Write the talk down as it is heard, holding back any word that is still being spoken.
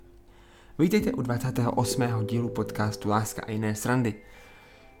Vítejte u 28. dílu podcastu Láska a jiné srandy.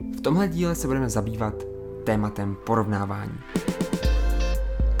 V tomhle díle se budeme zabývat tématem porovnávání.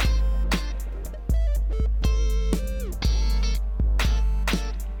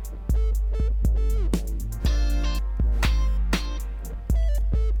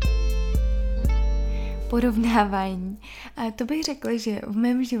 Porovnávání. A to bych řekla, že v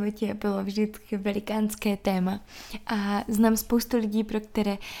mém životě bylo vždycky velikánské téma. A znám spoustu lidí, pro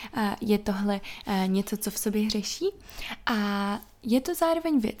které je tohle něco, co v sobě řeší. A je to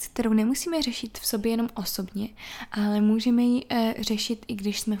zároveň věc, kterou nemusíme řešit v sobě jenom osobně, ale můžeme ji řešit i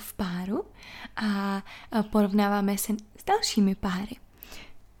když jsme v páru a porovnáváme se s dalšími páry.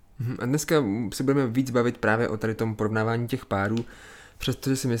 A dneska se budeme víc bavit právě o tady tom porovnávání těch párů,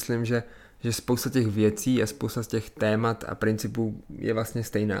 přestože si myslím, že spousta těch věcí a spousta z těch témat a principů je vlastně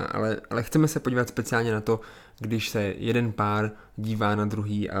stejná, ale chceme se podívat speciálně na to, když se jeden pár dívá na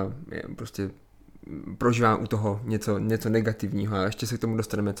druhý a prostě prožívá u toho něco negativního a ještě se k tomu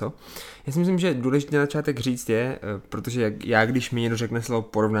dostaneme, co? Já si myslím, že důležité na začátek říct je, protože když mi někdo řekne slovo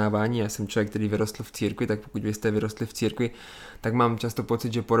porovnávání, já jsem člověk, který vyrostl v církvi, tak pokud vy jste vyrostli v církvi, tak mám často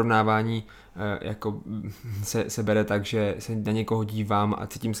pocit, že porovnávání jako se bere tak, že se na někoho dívám a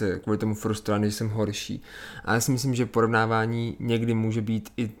cítím se kvůli tomu frustrovaný, že jsem horší. A já si myslím, že porovnávání někdy může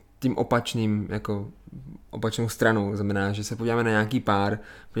být i tím opačnou stranou, znamená, že se podíváme na nějaký pár,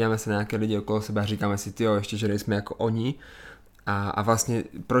 podíváme se na nějaké lidi okolo sebe a říkáme si, tyjo, ještě, že nejsme jako oni a vlastně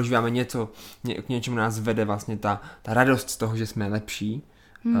prožíváme něco, k něčemu nás vede vlastně ta radost z toho, že jsme lepší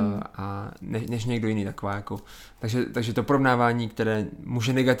a než někdo jiný taková jako. Takže to porovnávání, které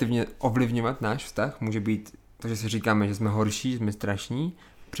může negativně ovlivňovat náš vztah, může být to, že si říkáme, že jsme horší, že jsme strašní,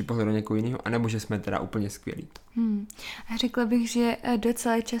 při pohledu na někoho jiného, anebo že jsme teda úplně skvělí. A řekla bych, že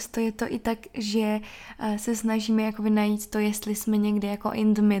docela často je to i tak, že se snažíme jakoby najít to, jestli jsme někde jako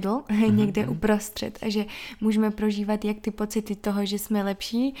in the middle, někde uprostřed a že můžeme prožívat jak ty pocity toho, že jsme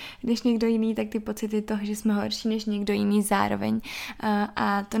lepší než někdo jiný, tak ty pocity toho, že jsme horší než někdo jiný zároveň.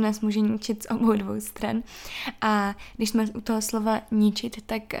 A to nás může ničit z obou dvou stran. A když jsme u toho slova ničit,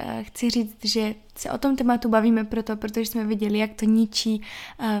 tak chci říct, že se o tom tématu bavíme protože jsme viděli, jak to ničí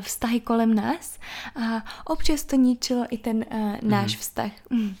vztahy kolem nás a občas to ničilo i ten náš vztah.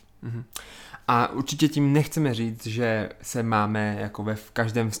 A určitě tím nechceme říct, že se máme jako v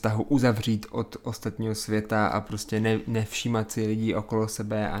každém vztahu uzavřít od ostatního světa a prostě nevšímat si lidí okolo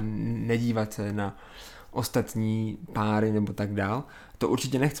sebe a nedívat se na ostatní páry nebo tak dál. To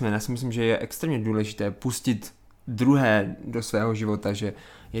určitě nechceme. Já si myslím, že je extrémně důležité pustit druhé do svého života, že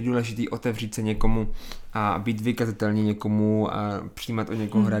je důležitý otevřít se někomu a být vykazatelný někomu a přijímat od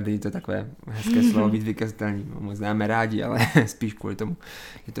někoho rady, to je takové hezké slovo, být vykazatelný, moc známe rádi, ale spíš kvůli tomu,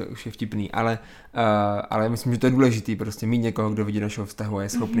 že to už je vtipný, ale myslím, že to je důležitý prostě mít někoho, kdo vidí našeho vztahu a je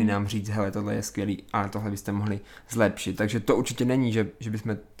schopný nám říct, hele, tohle je skvělý, ale tohle byste mohli zlepšit, takže to určitě není, že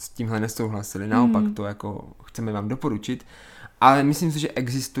bychom s tímhle nesouhlasili, naopak to jako chceme vám doporučit, ale myslím si, že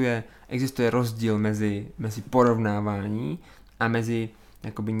existuje rozdíl mezi porovnávání a mezi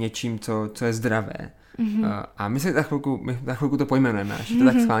jakoby něčím, co je zdravé. A my za chvilku to pojmenujeme, až to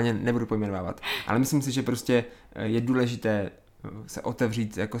tak schválně nebudu pojmenovávat. Ale myslím si, že prostě je důležité se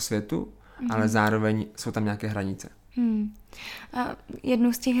otevřít jako světu, ale zároveň jsou tam nějaké hranice. A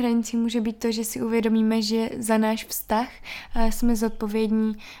jednou z těch hranicí může být to, že si uvědomíme, že za náš vztah jsme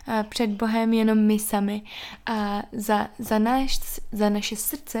zodpovědní před Bohem jenom my sami a za naše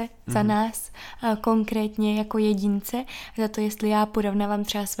srdce, za nás konkrétně jako jedince, za to, jestli já porovnávám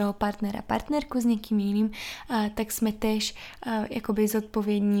třeba svého partnerku s někým jiným, tak jsme též jakoby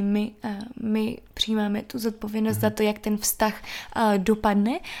zodpovědní my přijímáme tu zodpovědnost za to, jak ten vztah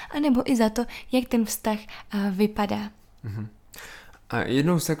dopadne, anebo i za to, jak ten vztah vypadá. A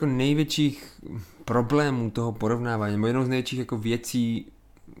jednou z jako největších problémů toho porovnávání, nebo jednou z největších jako věcí,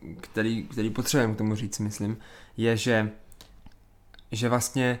 který potřebujeme k tomu říct, myslím, je, že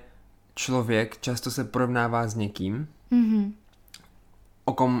vlastně člověk často se porovnává s někým,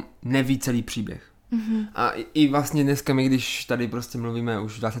 o kom neví celý příběh. A i vlastně dneska my, když tady prostě mluvíme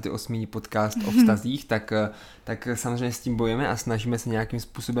už 28. podcast o vztazích, tak samozřejmě s tím bojujeme a snažíme se nějakým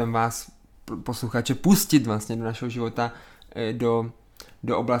způsobem vás posluchače pustit vlastně do našeho života,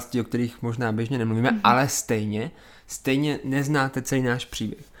 do oblastí, o kterých možná běžně nemluvíme, ale stejně neznáte celý náš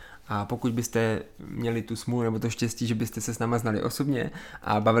příběh. A pokud byste měli tu smůlu nebo to štěstí, že byste se s náma znali osobně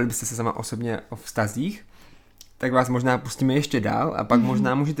a bavili byste se sama osobně o vztazích, tak vás možná pustíme ještě dál a pak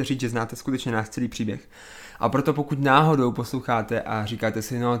možná můžete říct, že znáte skutečně náš celý příběh. A proto pokud náhodou posloucháte a říkáte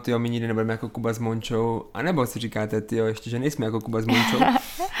si, no tyjo, my nikdy nebudeme jako Kuba s Mončou, anebo si říkáte, tyjo, ještě, že nejsme jako Kuba s Mončou,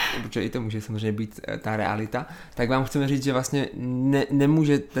 protože i to může samozřejmě být ta realita, tak vám chceme říct, že vlastně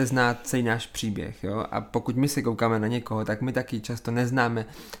nemůžete znát celý náš příběh, jo? A pokud my se koukáme na někoho, tak my taky často neznáme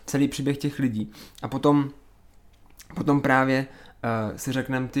celý příběh těch lidí. A potom právě si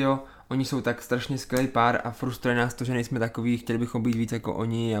řekneme, tyjo, oni jsou tak strašně skvělý pár a frustruje nás to, že nejsme takový, chtěli bychom být víc jako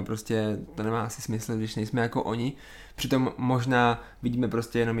oni a prostě to nemá asi smysl, když nejsme jako oni. Přitom možná vidíme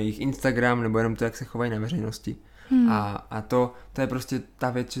prostě jenom jejich Instagram nebo jenom to, jak se chovají na veřejnosti. A to je prostě ta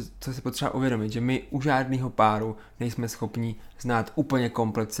věc, co si potřeba uvědomit, že my u žádného páru nejsme schopni znát úplně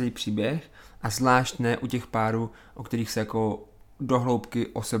komplet celý příběh a zvlášť ne u těch párů, o kterých se jako do hloubky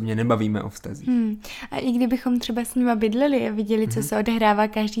osobně nebavíme o vztazích. A i kdybychom třeba s nima bydleli a viděli, co se odehrává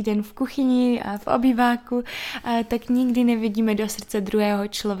každý den v kuchyni a v obýváku, tak nikdy nevidíme do srdce druhého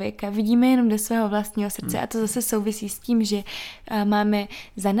člověka. Vidíme jenom do svého vlastního srdce a to zase souvisí s tím, že máme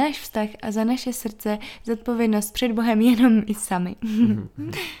za náš vztah a za naše srdce zodpovědnost před Bohem jenom i sami.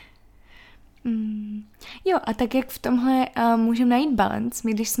 Jo, a tak jak v tomhle můžeme najít balans,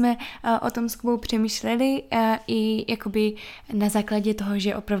 my když jsme o tom s Kubou přemýšleli i jakoby na základě toho,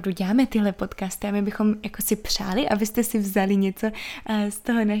 že opravdu děláme tyhle podcasty a my bychom jako si přáli, abyste si vzali něco z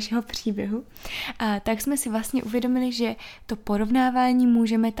toho našeho příběhu, tak jsme si vlastně uvědomili, že to porovnávání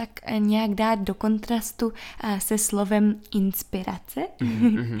můžeme tak nějak dát do kontrastu se slovem inspirace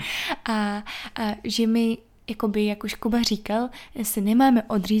a že my jakoby, jak už Kuba říkal, se nemáme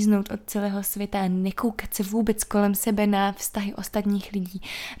odříznout od celého světa a nekoukat se vůbec kolem sebe na vztahy ostatních lidí.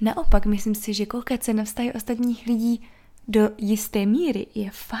 Naopak, myslím si, že koukat se na vztahy ostatních lidí do jisté míry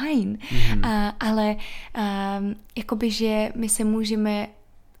je fajn, ale jakoby, že my se můžeme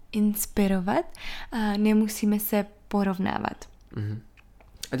inspirovat a nemusíme se porovnávat.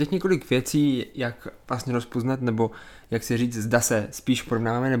 A těch několik věcí, jak vlastně rozpoznat, nebo jak si říct, zda se spíš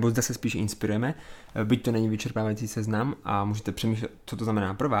porovnáváme, nebo zda se spíš inspirujeme, byť to není vyčerpávající seznam a můžete přemýšlet, co to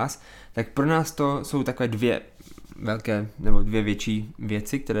znamená pro vás, tak pro nás to jsou takové dvě velké, nebo dvě větší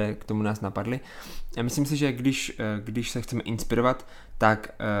věci, které k tomu nás napadly. Já myslím si, že když se chceme inspirovat,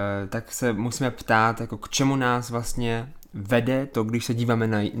 tak se musíme ptát, jako k čemu nás vlastně vede to, když se díváme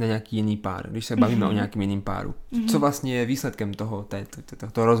na nějaký jiný pár, když se bavíme o nějakým jiným páru. Co vlastně je výsledkem toho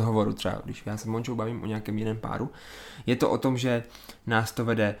rozhovoru třeba, když já se Mončou bavím o nějakém jiném páru, je to o tom, že nás to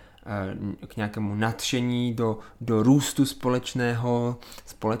vede k nějakému nadšení, do růstu společného,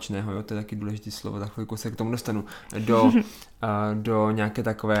 jo, to je taky důležité slovo, za chvilku se k tomu dostanu, do nějaké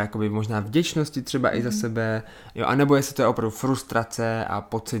takové jakoby možná vděčnosti třeba i za sebe, jo, anebo jestli to je opravdu frustrace a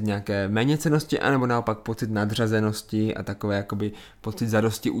pocit nějaké méněcennosti, anebo naopak pocit nadřazenosti a takové jakoby pocit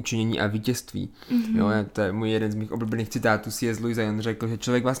zadosti učinění a vítězství. Jo, to je můj jeden z mých oblíbených citátů, C.S. Lewis, a on řekl, že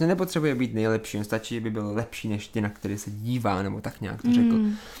člověk vlastně nepotřebuje být nejlepší, on stačí, aby byl lepší než ty, na který se dívá, nebo tak nějak to řekl.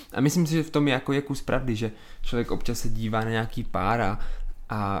 A myslím si, že v tom je jako kus pravdy, že člověk občas se dívá na nějaký pár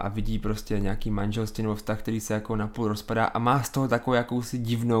a vidí prostě nějaký manželství nebo vztah, který se jako napůl rozpadá a má z toho takovou jakousi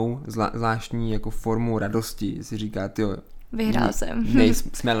divnou, zvláštní jako formu radosti, si říká, tyjo, vyhrál jsem.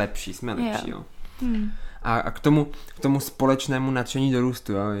 Jsme lepší, jo. A k tomu společnému nadšení do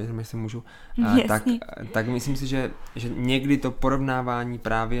růstu, jo, jestli se můžu, tak myslím si, že někdy to porovnávání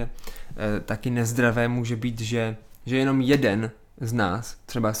právě taky nezdravé může být, že jenom jeden z nás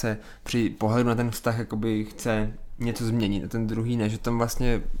třeba se při pohledu na ten vztah jakoby chce něco změnit a ten druhý ne, že tam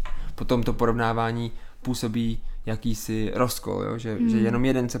vlastně potom to porovnávání působí jakýsi rozkol, jo? Že jenom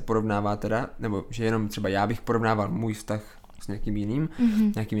jeden se porovnává teda, nebo že jenom třeba já bych porovnával můj vztah s nějakým jiným,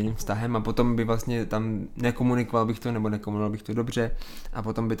 nějakým jiným vztahem a potom by vlastně tam nekomunikoval bych to, nebo nekomunikoval bych to dobře a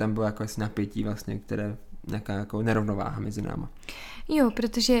potom by tam bylo jako napětí vlastně, které nějaká jako nerovnováha mezi náma. Jo,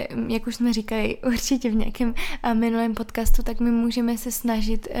 protože, jak už jsme říkali určitě v nějakém minulém podcastu, tak my můžeme se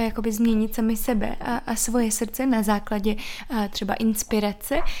snažit jakoby změnit sami sebe a svoje srdce na základě třeba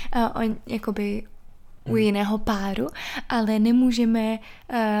inspirace jakoby u jiného páru, ale nemůžeme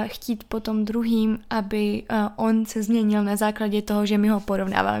chtít potom druhým, aby on se změnil na základě toho, že my ho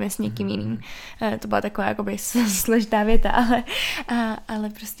porovnáváme s někým jiným. To byla taková jakoby složitá věta, ale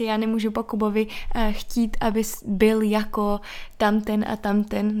prostě já nemůžu po Kubovi chtít, aby byl jako tamten a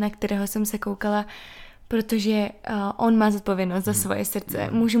tamten, na kterého jsem se koukala protože on má zodpovědnost za svoje srdce.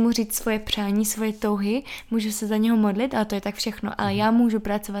 Můžu mu říct svoje přání, svoje touhy, můžu se za něho modlit, ale to je tak všechno. Ale já můžu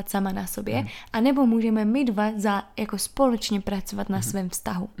pracovat sama na sobě, anebo můžeme my dva jako společně pracovat na svém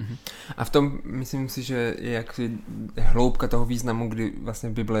vztahu. A v tom myslím si, že je jaksi hloubka toho významu, kdy vlastně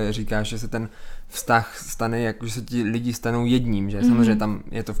Bible říká, že se ten vztah stane, jako, že se ti lidi stanou jedním, že samozřejmě tam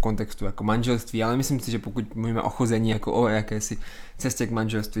je to v kontextu jako manželství, ale myslím si, že pokud mluvíme o chození jako o jakési cestě k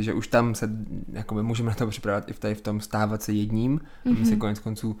manželství, že už tam se jako můžeme na to připravovat i v tom stávat se jedním. My se konec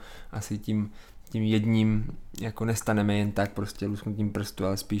konců asi tím jedním jako nestaneme jen tak prostě lusknutím prstu,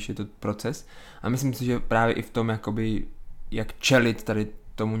 ale spíš je to proces. A myslím si, že právě i v tom jakoby, jak čelit tady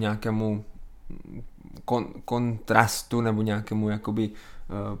tomu nějakému kontrastu nebo nějakému jakoby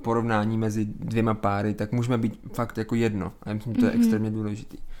porovnání mezi dvěma páry, tak můžeme být fakt jako jedno. A já myslím, že to je extrémně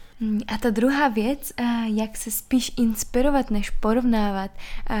důležitý. A ta druhá věc, jak se spíš inspirovat než porovnávat,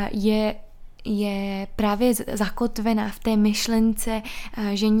 je právě zakotvená v té myšlence,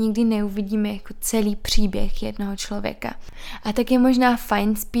 že nikdy neuvidíme jako celý příběh jednoho člověka. A tak je možná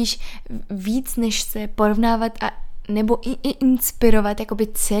fajn spíš víc, než se porovnávat nebo i inspirovat jakoby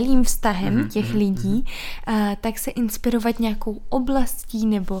celým vztahem těch lidí, tak se inspirovat nějakou oblastí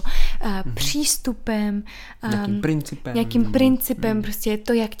nebo přístupem. Jakým principem, prostě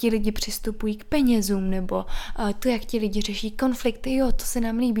to, jak ti lidi přistupují k penězům, nebo to, jak ti lidi řeší konflikty, jo, to se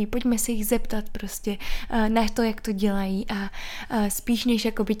nám líbí, pojďme se jich zeptat prostě na to, jak to dělají a spíš než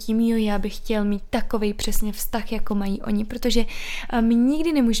jakoby tím, jo, já bych chtěl mít takovej přesně vztah, jako mají oni, protože my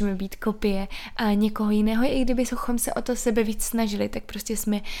nikdy nemůžeme být kopie někoho jiného, i kdybychom se o to sebe víc snažili, tak prostě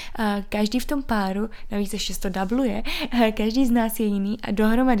jsme každý v tom páru, navíc ještě to dubluje, každý z nás je jiný a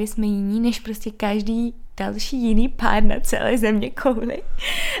dohromady jsme jiní, než prostě každý další jiný pár na celé země kouli.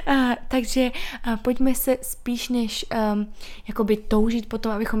 Takže pojďme se spíš než jakoby toužit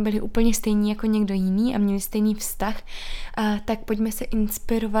potom, abychom byli úplně stejní jako někdo jiný a měli stejný vztah, tak pojďme se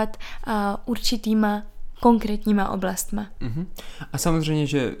inspirovat určitýma konkrétníma oblastma. A samozřejmě,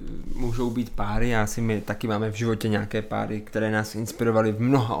 že můžou být páry, my taky máme v životě nějaké páry, které nás inspirovaly v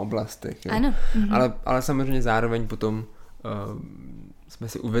mnoha oblastech. Jo? Ano. Ale samozřejmě zároveň potom jsme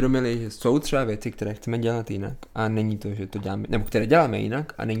si uvědomili, že jsou třeba věci, které chceme dělat jinak a není to, že to děláme, nebo které děláme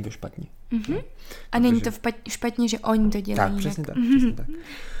jinak a není to špatně. A není to špatně, že oni to dělají tak, jinak. Přesně tak.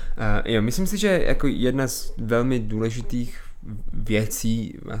 Jo, myslím si, že jako jedna z velmi důležitých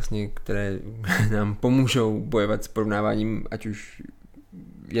věcí, vlastně, které nám pomůžou bojovat s porovnáváním, ať už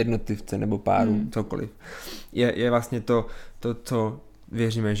jednotlivce nebo páru, cokoliv, je vlastně to, co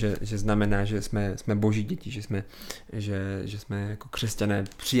věříme, že znamená, že jsme boží děti, že jsme jako křesťané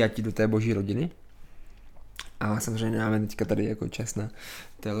přijati do té boží rodiny. A samozřejmě máme teďka tady jako čas na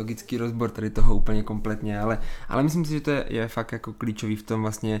teologický rozbor tady toho úplně kompletně, ale myslím si, že to je fakt jako klíčový v tom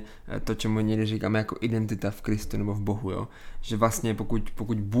vlastně to, čemu někdy říkáme jako identita v Kristu nebo v Bohu, jo? Že vlastně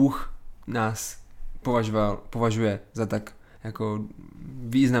pokud Bůh nás považuje za tak jako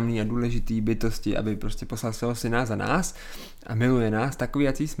významný a důležitý bytosti, aby prostě poslal svého syna za nás a miluje nás, takový,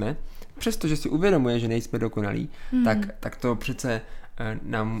 jací jsme, přestože si uvědomuje, že nejsme dokonalí, tak to přece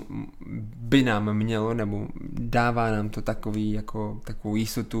by nám mělo, nebo dává nám to takovou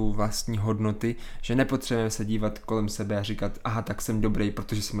jistotu vlastní hodnoty, že nepotřebujeme se dívat kolem sebe a říkat, aha, tak jsem dobrý,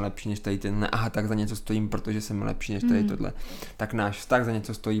 protože jsem lepší než tady tenhle, aha, tak za něco stojím, protože jsem lepší než tady tohle. Tak náš vztah za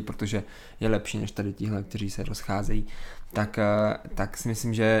něco stojí, protože je lepší než tady tihle, kteří se rozcházejí. Tak si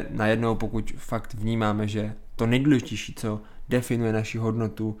myslím, že najednou, pokud fakt vnímáme, že to nejdůležitější, co definuje naši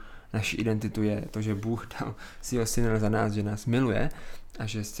hodnotu, naši identitu, je to, že Bůh dal svého syna za nás, že nás miluje a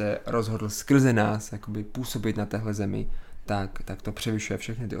že se rozhodl skrze nás jakoby působit na téhle zemi, tak to převyšuje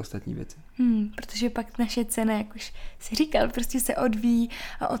všechny ty ostatní věci. Protože pak naše cena, jak už jsi říkal, prostě se odvíjí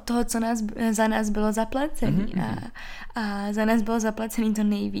od toho, co za nás bylo zaplacený. A za nás bylo zaplacený to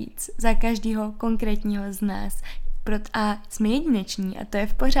nejvíc. Za každého konkrétního z nás. A jsme jedineční a to je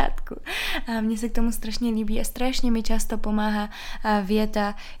v pořádku. A mně se k tomu strašně líbí a strašně mi často pomáhá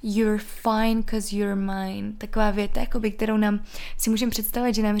věta you're fine cause you're mine. Taková věta, jakoby, kterou nám si můžeme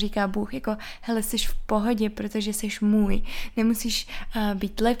představit, že nám říká Bůh, jako hele, jsi v pohodě, protože jsi můj. Nemusíš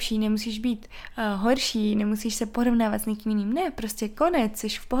být lepší, nemusíš být horší, nemusíš se porovnávat s někým jiným. Ne, prostě konec, jsi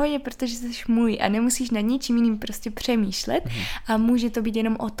v pohodě, protože jsi můj a nemusíš nad ničím jiným prostě přemýšlet a může to být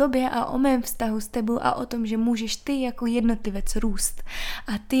jenom o tobě a o mém vztahu s tebou a o tom, že můžeš ty jako jednotlivec růst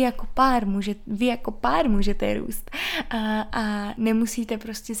a vy jako pár můžete růst a nemusíte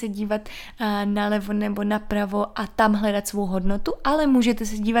prostě se dívat nalevo nebo napravo a tam hledat svou hodnotu, ale můžete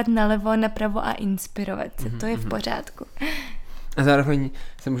se dívat nalevo a napravo a inspirovat se, to je v pořádku. A zároveň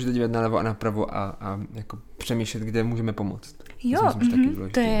se můžete dívat nalevo a napravo a jako přemýšlet, kde můžeme pomoct. Jo,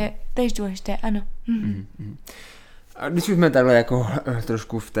 to je důležité, ano. A když už jsme takhle jako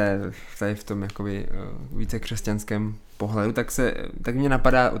trošku v tom jakoby více křesťanském pohledu, tak mě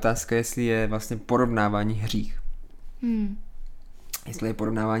napadá otázka, jestli je vlastně porovnávání hřích. Jestli je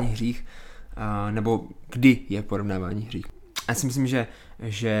porovnávání hřích, nebo kdy je porovnávání hřích. Já si myslím,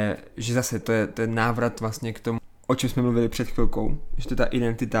 že zase to je návrat vlastně k tomu, o čem jsme mluvili před chvilkou, že to je ta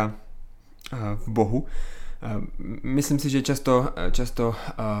identita v Bohu. Myslím si, že často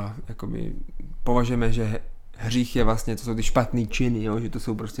jakoby považujeme, že hřích je vlastně, to jsou ty špatný činy, jo? Že to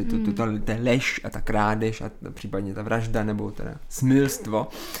jsou prostě ta lež a ta krádež a případně ta vražda nebo teda smilstvo.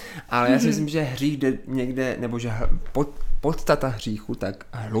 Ale já si myslím, že hřích jde někde, nebo že podstata hříchu tak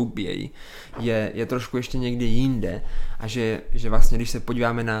hlouběji je trošku ještě někde jinde a že vlastně, když se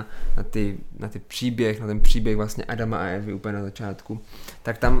podíváme na ten příběh vlastně Adama a Evy úplně na začátku,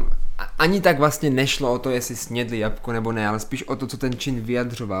 tak tam ani tak vlastně nešlo o to, jestli snědli jabko nebo ne, ale spíš o to, co ten čin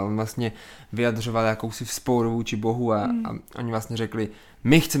vyjadřoval. On vlastně vyjadřoval jakousi vzpouru vůči Bohu a oni vlastně řekli,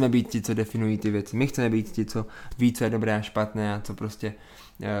 my chceme být ti, co definují ty věci, my chceme být ti, co ví, co je dobré a špatné a co prostě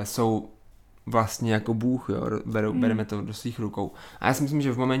jsou vlastně jako Bůh, jo, bereme to do svých rukou. A já si myslím,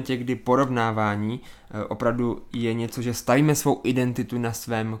 že v momentě, kdy porovnávání opravdu je něco, že stavíme svou identitu na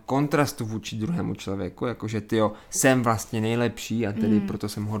svém kontrastu vůči druhému člověku, jakože jsem vlastně nejlepší a tedy proto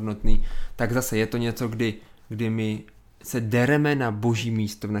jsem hodnotný, tak zase je to něco, kdy my se dereme na boží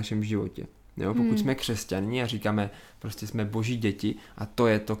místo v našem životě. Jo, pokud jsme křesťani a říkáme, prostě jsme boží děti a to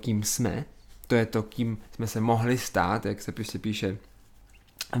je to, kým jsme, to je to, kým jsme se mohli stát, jak se prostě píše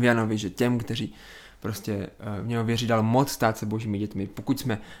v Janovi, že těm, kteří prostě v něho věří, dal moc stát se božími dětmi. Pokud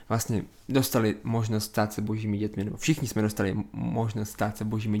jsme vlastně dostali možnost stát se božími dětmi, nebo všichni jsme dostali možnost stát se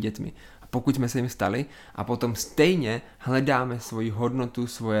božími dětmi, a pokud jsme se jim stali a potom stejně hledáme svoji hodnotu,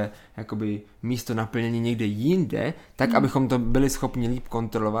 svoje jakoby místo naplnění někde jinde, tak abychom to byli schopni líp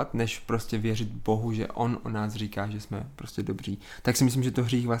kontrolovat, než prostě věřit Bohu, že on o nás říká, že jsme prostě dobří. Tak si myslím, že to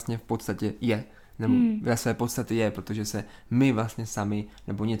hřích vlastně v podstatě je. Nebo ve své podstatě je, protože se my vlastně sami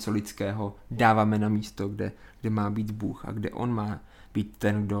nebo něco lidského dáváme na místo, kde má být Bůh a kde on má být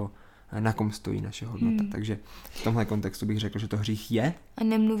ten, kdo na kom stojí naše hodnota. Takže v tomhle kontextu bych řekl, že to hřích je. A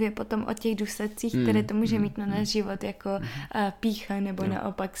nemluvě potom o těch důsledcích, které to může mít na náš život, jako pýcha nebo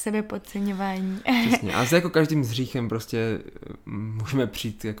naopak sebepodceňování. Přesně. A jako každým hříchem prostě můžeme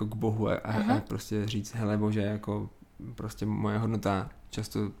přijít jako k Bohu a prostě říct, hele Bože, jako prostě moje hodnota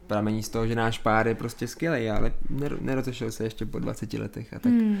často pramení z toho, že náš pár je prostě skvělý, ale nerozešel se ještě po 20 letech a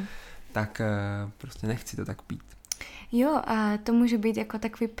tak prostě nechci to tak pít. Jo, a to může být jako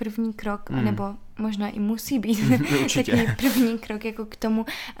takový první krok, nebo možná i musí být takový první krok jako k tomu,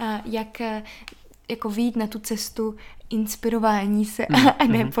 jak jako vyjít na tu cestu inspirování se a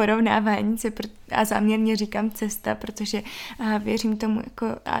ne porovnávání se, a záměrně říkám cesta, protože věřím tomu, jako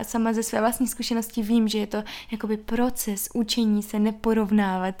a sama ze své vlastní zkušenosti vím, že je to jakoby proces učení se,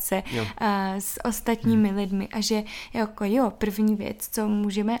 neporovnávat se s ostatními lidmi a že jako první věc, co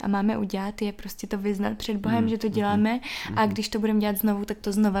můžeme a máme udělat, je prostě to vyznat před Bohem, že to děláme a když to budeme dělat znovu, tak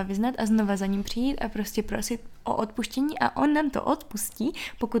to znova vyznat a znova za ním přijít a prostě prosit o odpuštění a on nám to odpustí,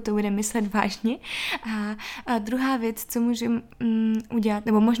 pokud to bude myslet vážně. A druhá věc, co můžeme udělat,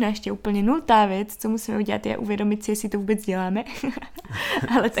 nebo možná ještě úplně nultá věc, co musíme udělat, je uvědomit si, jestli to vůbec děláme.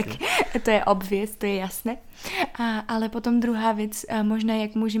 Ale tak to je obvious, to je jasné. Ale potom druhá věc, možná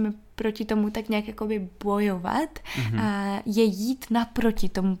jak můžeme proti tomu tak nějak jakoby bojovat, je jít naproti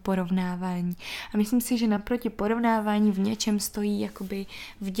tomu porovnávání. A myslím si, že naproti porovnávání v něčem stojí jakoby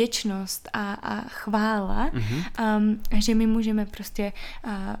vděčnost a chvála, že my můžeme prostě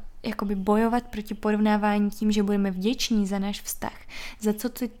jakoby bojovat proti porovnávání tím, že budeme vděční za náš vztah,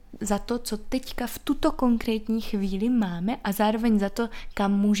 za to, co teďka v tuto konkrétní chvíli máme a zároveň za to,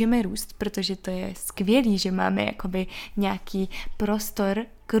 kam můžeme růst, protože to je skvělý, že máme jakoby nějaký prostor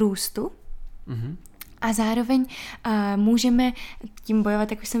k růstu. A zároveň můžeme tím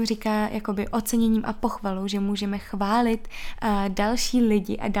bojovat, jak už jsem říkala, jakoby oceněním a pochvalou, že můžeme chválit další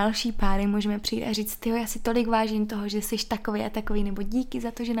lidi a další páry, můžeme přijít a říct, já si tolik vážím toho, že jsi takový a takový, nebo díky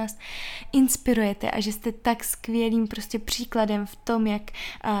za to, že nás inspirujete a že jste tak skvělým prostě příkladem v tom, jak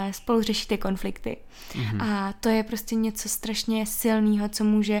spolu řešíte konflikty. A to je prostě něco strašně silného, co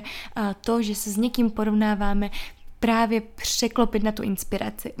může to, že se s někým porovnáváme, právě překlopit na tu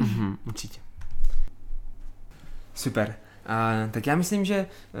inspiraci. Určitě. Super. Tak já myslím, že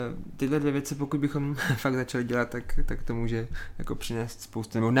tyhle dvě věci, pokud bychom fakt začali dělat, tak to může jako přinést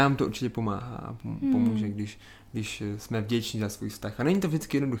spoustu, nebo nám to určitě pomáhá a pomůže, když jsme vděční za svůj vztah. A není to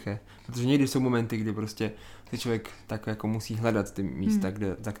vždycky jednoduché, protože někdy jsou momenty, kdy prostě si člověk tak jako musí hledat ty místa,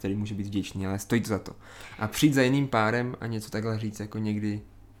 za který může být vděčný, ale stojí to za to. A přijít za jiným párem a něco takhle říct, jako někdy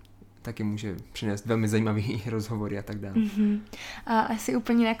taky může přinést velmi zajímavý rozhovory a tak dále. A asi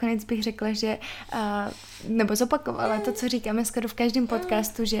úplně nakonec bych řekla, že nebo zopakovala to, co říkáme skoro v každém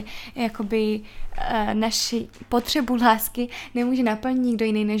podcastu, že jakoby naši potřebu lásky nemůže naplnit nikdo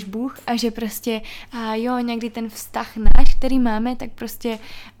jiný než Bůh a že prostě někdy ten vztah náš, který máme, tak prostě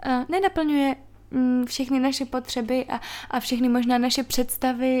nenaplňuje všechny naše potřeby a všechny možná naše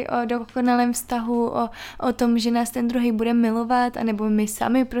představy o dokonalém vztahu, o tom, že nás ten druhý bude milovat, anebo my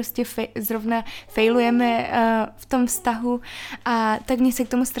sami prostě zrovna failujeme v tom vztahu. A tak mně se k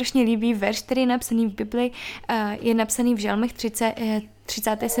tomu strašně líbí verš, který je napsaný v Bibli, je napsaný v Žalmech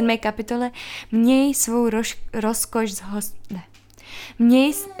 37. kapitole. Měj svou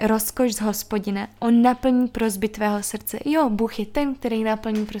Měj rozkoš z Hospodina, on naplní prosby tvého srdce. Jo, Bůh je ten, který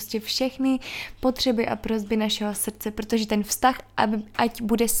naplní prostě všechny potřeby a prosby našeho srdce, protože ten vztah, ať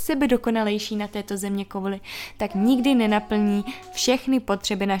bude sebedokonalejší na této země kouli, tak nikdy nenaplní všechny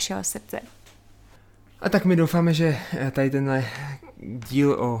potřeby našeho srdce. A tak my doufáme, že tady tenhle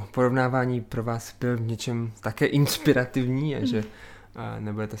díl o porovnávání pro vás byl v něčem také inspirativní a že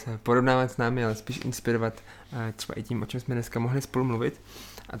nebudete se porovnávat s námi, ale spíš inspirovat třeba i tím, o čem jsme dneska mohli spolu mluvit.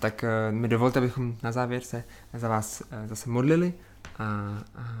 A tak mi dovolte, abychom na závěr se za vás zase modlili a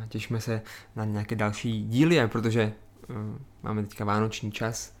těšíme se na nějaké další díly, a protože máme teďka vánoční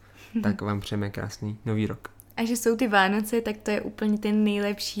čas, tak vám přejeme krásný nový rok. A že jsou ty Vánoce, tak to je úplně ten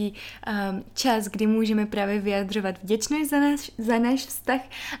nejlepší čas, kdy můžeme právě vyjadřovat vděčnost za náš vztah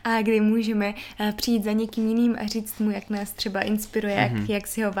a kdy můžeme přijít za někým jiným a říct mu, jak nás třeba inspiruje, jak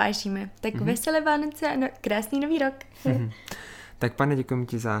si ho vážíme. Tak veselé Vánoce a krásný nový rok. Tak pane, děkujeme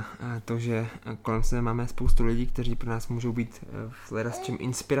ti za to, že kolem sebe máme spoustu lidí, kteří pro nás můžou být s čím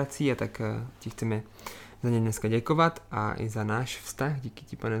inspirací, a tak ti chceme za ně dneska děkovat a i za náš vztah. Díky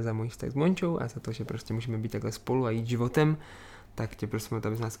ti, pane, za můj vztah s Mončou a za to, že prostě můžeme být takhle spolu a jít životem. Tak tě prosím o to,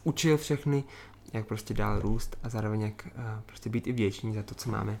 abys nás učil všechny, jak prostě dál růst a zároveň jak prostě být i vděční za to,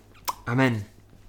 co máme. Amen.